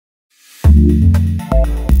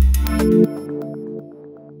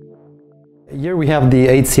Here we have the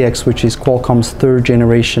 8CX, which is Qualcomm's third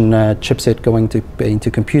generation chipset going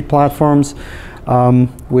into compute platforms.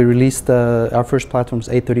 We released our first platforms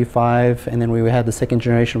 835, and then we had the second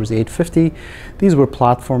generation was the 850. These were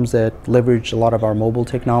platforms that leveraged a lot of our mobile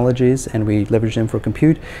technologies, and we leveraged them for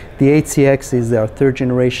compute. The 8CX is our third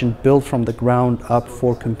generation, built from the ground up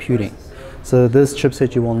for computing. So this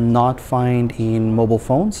chipset you will not find in mobile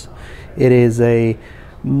phones. It is a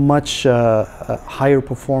much higher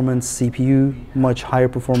performance CPU, much higher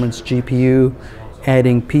performance GPU,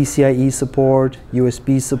 adding PCIe support,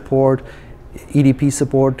 USB support, EDP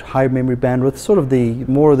support, high memory bandwidth, sort of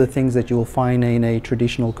more of the things that you will find in a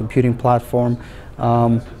traditional computing platform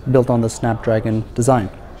built on the Snapdragon design.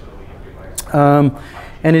 And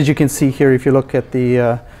as you can see here, if you look at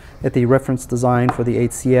the reference design for the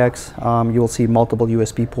 8CX, you will see multiple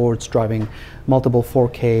USB ports driving multiple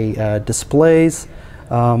 4K displays,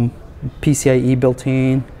 PCIe built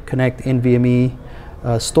in, connect NVMe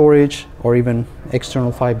storage, or even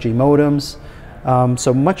external 5G modems.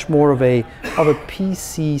 So much more of a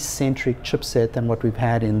PC-centric chipset than what we've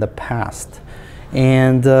had in the past.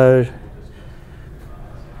 And to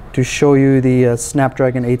show you the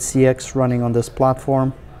Snapdragon 8CX running on this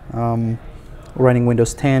platform, running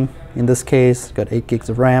Windows 10 in this case, got 8 gigs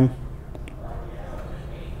of RAM.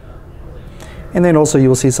 And then also you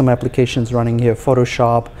will see some applications running here,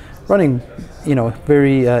 Photoshop, running,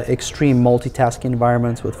 very extreme multitasking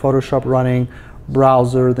environments with Photoshop running,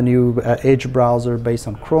 browser, the new Edge browser based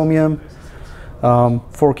on Chromium,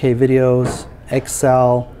 4K videos,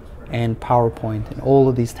 Excel, and PowerPoint, and all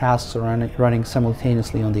of these tasks are running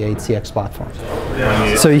simultaneously on the 8CX platform.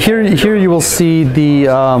 So here you will see the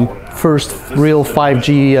first real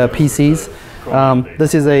 5G PCs.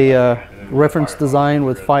 This is a reference design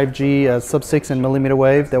with 5G sub-6 and millimeter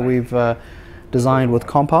wave that we've designed with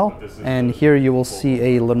Compal, and here you will see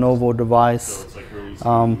a Lenovo device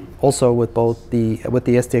also with both the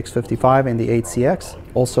STX55 and the 8CX,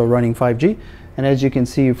 also running 5G. And as you can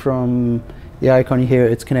see from the icon here,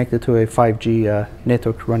 it's connected to a 5G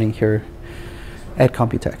network running here at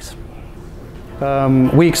Computex.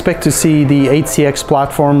 We expect to see the 8CX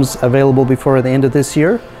platforms available before the end of this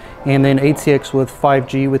year, and then 8CX with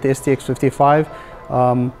 5G with the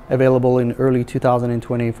STX55 available in early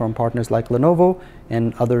 2020 from partners like Lenovo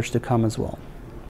and others to come as well.